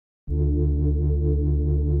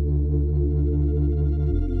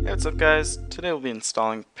What's up guys? Today we'll be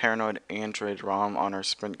installing Paranoid Android ROM on our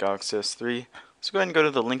Sprint Galaxy S3. So go ahead and go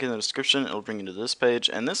to the link in the description, it'll bring you to this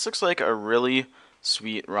page, and this looks like a really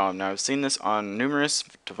sweet ROM. Now I've seen this on numerous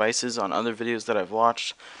devices on other videos that I've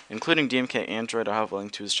watched, including DMK Android. I'll have a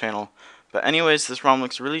link to his channel. But anyways, this ROM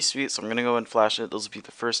looks really sweet, so I'm going to go and flash it. This will be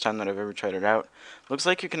the first time that I've ever tried it out. Looks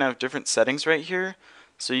like you can have different settings right here,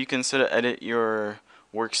 so you can sort of edit your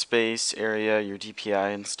workspace area, your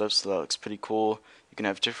DPI and stuff, so that looks pretty cool. You can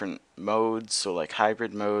have different modes, so like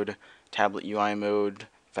hybrid mode, tablet UI mode,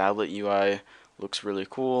 phablet UI, looks really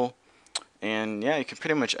cool. And yeah, you can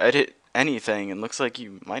pretty much edit anything, and looks like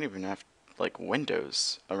you might even have like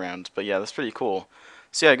windows around, but yeah, that's pretty cool.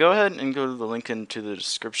 So yeah, go ahead and go to the link into the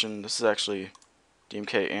description. This is actually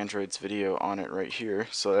DMK Android's video on it right here,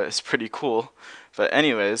 so that is pretty cool. But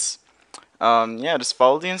anyways, yeah, just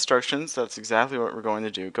follow the instructions. That's exactly what we're going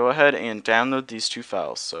to do. Go ahead and download these two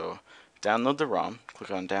files. So download the ROM,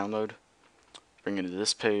 click on download, bring it to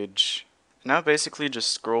this page. Now basically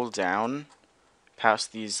just scroll down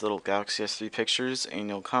past these little Galaxy S3 pictures and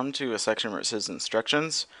you'll come to a section where it says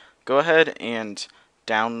instructions. Go ahead and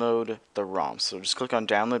download the ROM. So just click on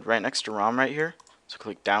download right next to ROM right here. So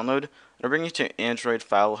click download. It'll bring you to Android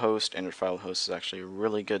File Host. Android File Host is actually a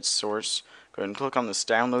really good source. Go ahead and click on this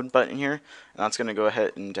download button here, and that's going to go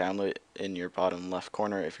ahead and download it in your bottom left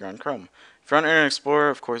corner if you're on Chrome. If you're on Internet Explorer,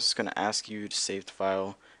 of course, it's going to ask you to save the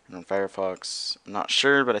file. And on Firefox, I'm not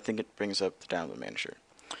sure, but I think it brings up the download manager.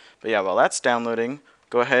 But yeah, while that's downloading,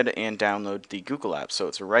 go ahead and download the Google app. So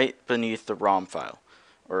it's right beneath the ROM file,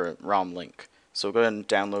 or ROM link. So go ahead and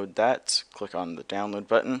download that. Click on the download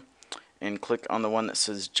button, and click on the one that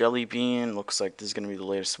says Jelly Bean. Looks like this is going to be the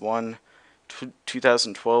latest one.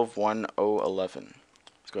 2012 1011.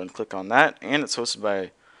 Let's go ahead and click on that, and it's hosted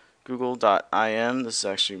by google.im. This is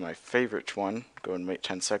actually my favorite one. Go and wait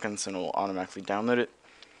 10 seconds and it will automatically download it.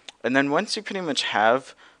 And then once you pretty much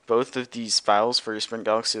have both of these files for your Sprint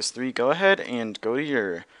Galaxy S3, go ahead and go to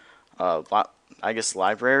your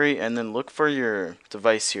library, and then look for your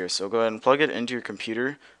device here. So go ahead and plug it into your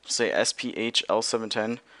computer. Say SPH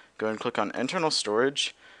L710. Go ahead and click on internal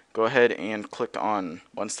storage. Go ahead and click on,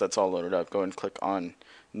 once that's all loaded up, go ahead and click on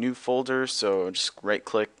new folder. So just right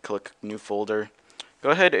click, click new folder. Go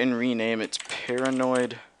ahead and rename it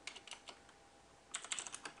Paranoid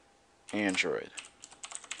Android.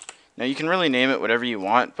 Now you can really name it whatever you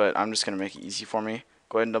want, but I'm just going to make it easy for me.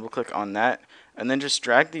 Go ahead and double click on that, and then just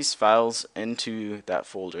drag these files into that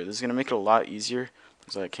folder. This is going to make it a lot easier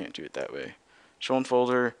because I can't do it that way. Show in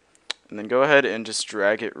folder, and then go ahead and just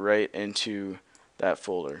drag it right into that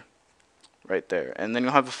folder right there, and then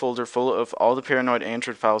you'll have a folder full of all the Paranoid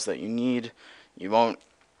Android files that you need. You won't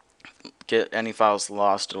get any files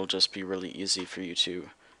lost. It'll just be really easy for you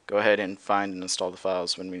to go ahead and find and install the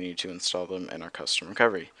files when we need to install them in our custom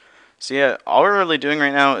recovery. So yeah, all we're really doing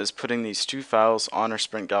right now is putting these two files on our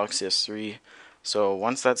Sprint Galaxy S3. So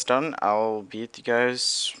once that's done, I'll be with you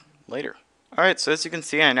guys later. Alright, so as you can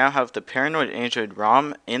see, I now have the Paranoid Android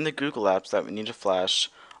ROM and the Google apps that we need to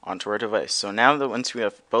flash onto our device. So now that once we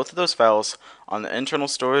have both of those files on the internal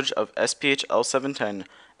storage of SPH L710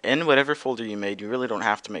 in whatever folder you made, you really don't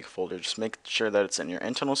have to make a folder, just make sure that it's in your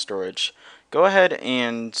internal storage. Go ahead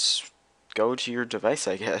and go to your device,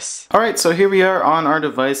 I guess. Alright, so here we are on our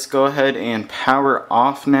device. Go ahead and power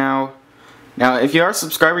off now. Now if you are a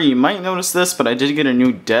subscriber, you might notice this, but I did get a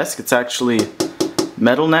new desk. It's actually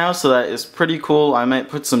metal now, so that is pretty cool. I might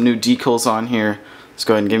put some new decals on here. Let's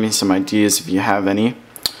go ahead and give me some ideas if you have any.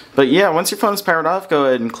 But yeah, once your phone is powered off, go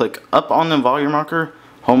ahead and click up on the volume rocker,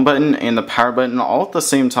 home button, and the power button all at the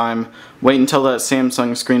same time. Wait until that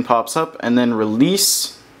Samsung screen pops up, and then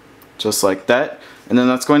release, just like that. And then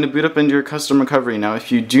that's going to boot up into your custom recovery. Now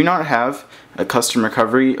if you do not have a custom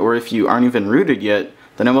recovery, or if you aren't even rooted yet,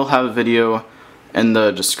 then I will have a video in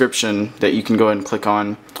the description that you can go ahead and click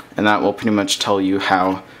on, and that will pretty much tell you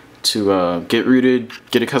how to get rooted,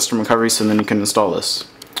 get a custom recovery, so then you can install this.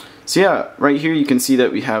 So yeah, right here you can see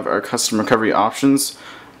that we have our custom recovery options.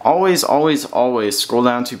 Always, always, always scroll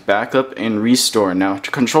down to backup and restore. Now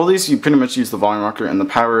to control these, you pretty much use the volume rocker and the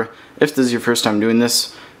power. If this is your first time doing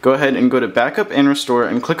this, go ahead and go to backup and restore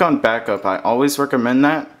and click on backup. I always recommend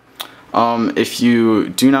that. If you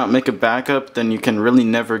do not make a backup, then you can really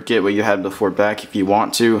never get what you had before back if you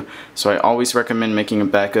want to. So I always recommend making a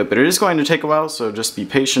backup, but it is going to take a while, so just be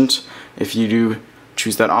patient if you do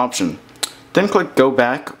choose that option. Then click go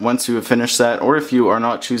back once you have finished that, or if you are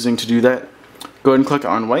not choosing to do that, go ahead and click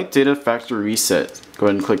on wipe data factory reset. Go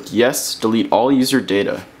ahead and click yes, delete all user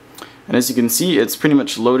data. And as you can see, it's pretty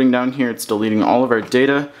much loading down here. It's deleting all of our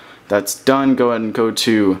data. That's done. Go ahead and go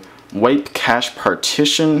to wipe cache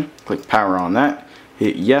partition, click power on that,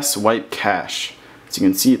 hit yes, wipe cache. As you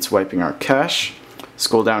can see, it's wiping our cache.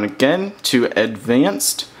 Scroll down again to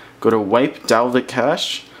advanced, go to wipe Dalvik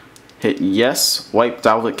cache, hit yes, wipe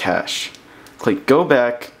Dalvik cache. Click go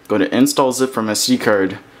back, go to install zip from SD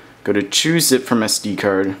card, go to choose zip from SD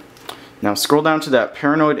card. Now scroll down to that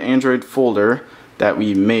Paranoid Android folder that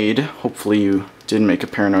we made. Hopefully you did make a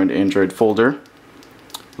Paranoid Android folder.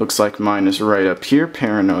 Looks like mine is right up here,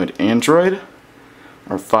 Paranoid Android.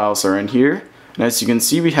 Our files are in here. And as you can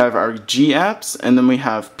see, we have our G apps, and then we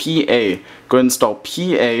have PA. Go ahead and install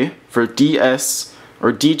PA for DS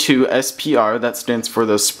or D2 SPR. That stands for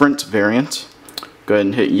the Sprint variant. Go ahead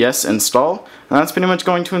and hit yes, install. And that's pretty much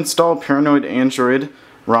going to install Paranoid Android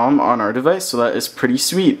ROM on our device, so that is pretty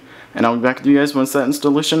sweet. And I'll be back with you guys once that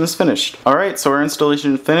installation is finished. Alright, so our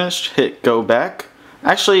installation is finished. Hit go back.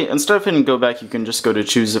 Actually, instead of hitting go back, you can just go to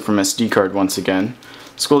choose it from SD card once again.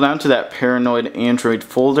 Scroll down to that Paranoid Android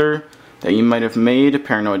folder that you might have made,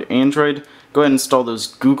 Paranoid Android. Go ahead and install those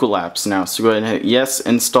Google apps now. So go ahead and hit yes,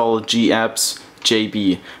 install GApps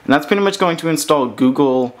JB. And that's pretty much going to install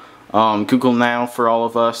Google, Google Now for all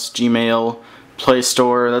of us, Gmail, Play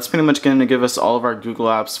Store. That's pretty much going to give us all of our Google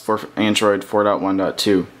apps for Android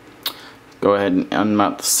 4.1.2. Go ahead and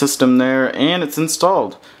unmount the system there, and it's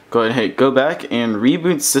installed. Go ahead and hit go back and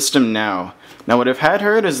reboot system now. Now what I've had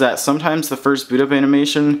heard is that sometimes the first boot up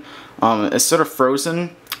animation is sort of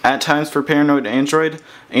frozen at times for Paranoid Android,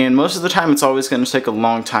 and most of the time it's always going to take a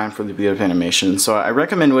long time for the boot up animation. So I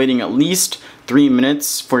recommend waiting at least 3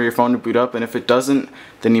 minutes for your phone to boot up, and if it doesn't,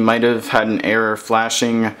 then you might have had an error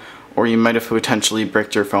flashing, or you might have potentially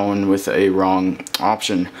bricked your phone with a wrong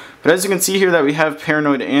option. But as you can see here that we have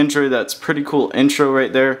Paranoid Android, that's pretty cool intro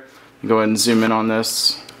right there. Go ahead and zoom in on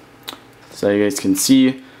this so you guys can see.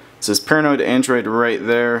 It says Paranoid Android right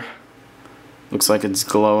there. Looks like it's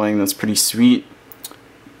glowing, that's pretty sweet.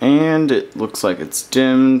 And it looks like it's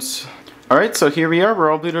dimmed. Alright, so here we are, we're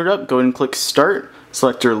all booted up. Go ahead and click start,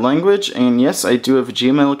 select your language, and yes, I do have a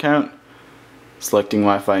Gmail account. Selecting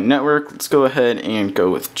Wi-Fi network, let's go ahead and go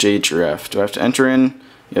with JGiraffe. Do I have to enter in?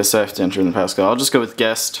 Yes, I have to enter in the passcode. I'll just go with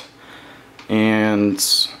guest, and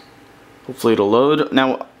hopefully it'll load.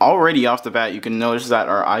 Now, already off the bat, you can notice that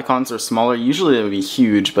our icons are smaller. Usually they would be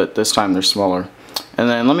huge, but this time they're smaller. And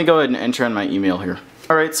then let me go ahead and enter in my email here.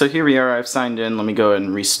 Alright, so here we are, I've signed in. Let me go ahead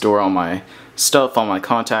and restore all my stuff, all my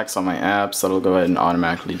contacts, all my apps. That'll go ahead and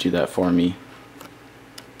automatically do that for me.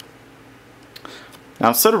 Now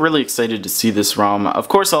I'm sort of really excited to see this ROM. Of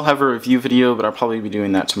course I'll have a review video, but I'll probably be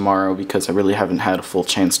doing that tomorrow because I really haven't had a full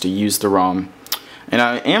chance to use the ROM. And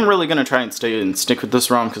I am really going to try and stick with this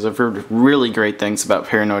ROM because I've heard really great things about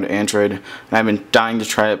Paranoid Android, and I've been dying to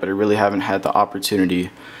try it, but I really haven't had the opportunity.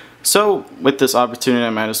 So with this opportunity, I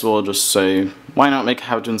might as well just say, why not make a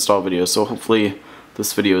how to install video? So hopefully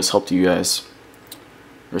this video has helped you guys.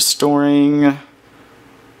 Restoring.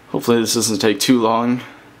 Hopefully this doesn't take too long.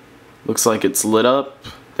 Looks like it's lit up.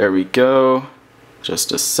 There we go.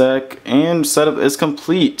 Just a sec. And setup is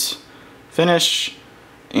complete. Finish.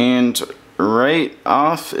 And right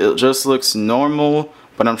off, it just looks normal,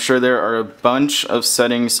 but I'm sure there are a bunch of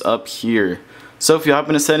settings up here. So if you hop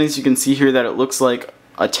into settings, you can see here that it looks like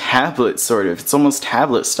a tablet, sort of. It's almost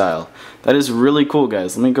tablet style. That is really cool,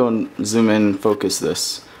 guys. Let me go and zoom in and focus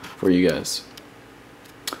this for you guys.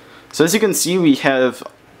 So as you can see, we have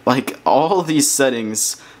like all these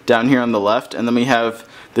settings down here on the left, and then we have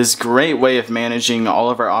this great way of managing all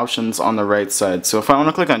of our options on the right side. So if I want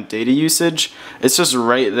to click on data usage, it's just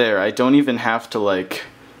right there. I don't even have to like,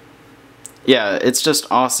 yeah, it's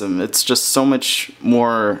just awesome. It's just so much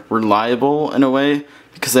more reliable in a way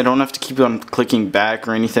because I don't have to keep on clicking back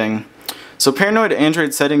or anything. So Paranoid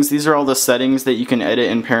Android settings, these are all the settings that you can edit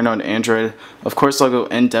in Paranoid Android. Of course I'll go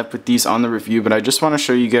in depth with these on the review, but I just want to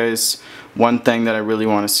show you guys one thing that I really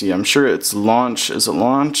want to see. I'm sure it's launch. Is it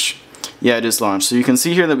launch? Yeah, it is launch. So you can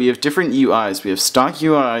see here that we have different UIs. We have stock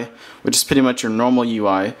UI, which is pretty much your normal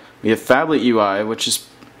UI. We have Phablet UI, which is,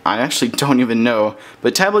 I actually don't even know.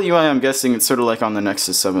 But Tablet UI, I'm guessing it's sort of like on the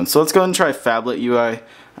Nexus 7. So let's go ahead and try Phablet UI.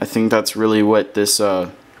 I think that's really what this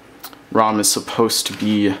ROM is supposed to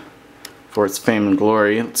be for its fame and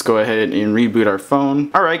glory. Let's go ahead and reboot our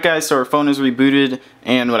phone. Alright guys, so our phone is rebooted,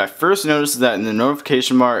 and what I first noticed is that in the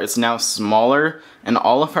notification bar it's now smaller, and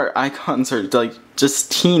all of our icons are like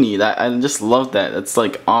just teeny. I just love that. It's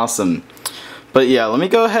like awesome. But yeah, let me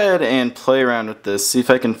go ahead and play around with this, see if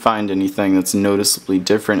I can find anything that's noticeably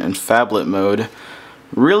different in Phablet mode.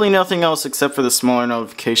 Really nothing else except for the smaller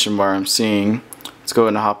notification bar I'm seeing. Let's go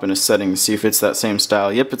ahead and hop into settings, see if it's that same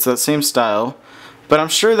style. Yep, it's that same style. But I'm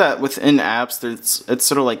sure that within apps, it's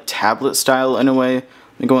sort of like tablet style in a way.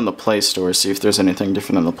 Let me go in the Play Store, see if there's anything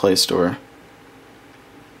different in the Play Store.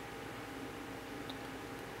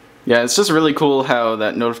 Yeah, it's just really cool how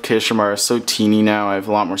that notification bar is so teeny now. I have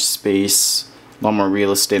a lot more space, a lot more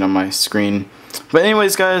real estate on my screen. But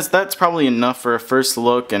anyways guys, that's probably enough for a first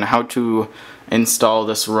look and how to install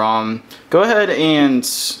this ROM. Go ahead and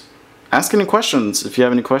ask any questions if you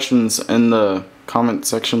have any questions in the comment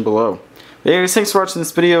section below. But anyways, thanks for watching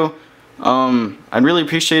this video. I'd really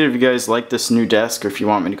appreciate it if you guys like this new desk or if you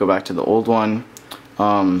want me to go back to the old one.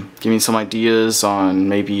 Give me some ideas on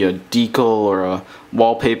maybe a decal or a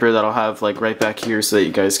wallpaper that I'll have like right back here so that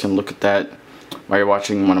you guys can look at that while you're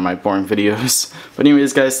watching one of my boring videos. But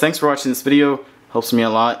anyways guys, thanks for watching this video. Helps me a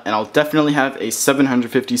lot, and I'll definitely have a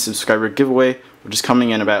 750 subscriber giveaway, which is coming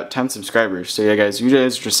in about 10 subscribers. So yeah guys, you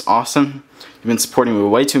guys are just awesome. You've been supporting me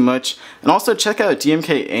way too much. And also check out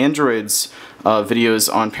DMK Android's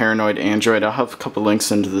videos on Paranoid Android. I'll have a couple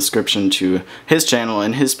links in the description to his channel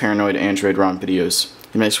and his Paranoid Android ROM videos.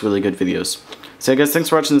 He makes really good videos. So yeah guys, thanks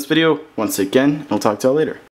for watching this video once again, and I'll talk to y'all later.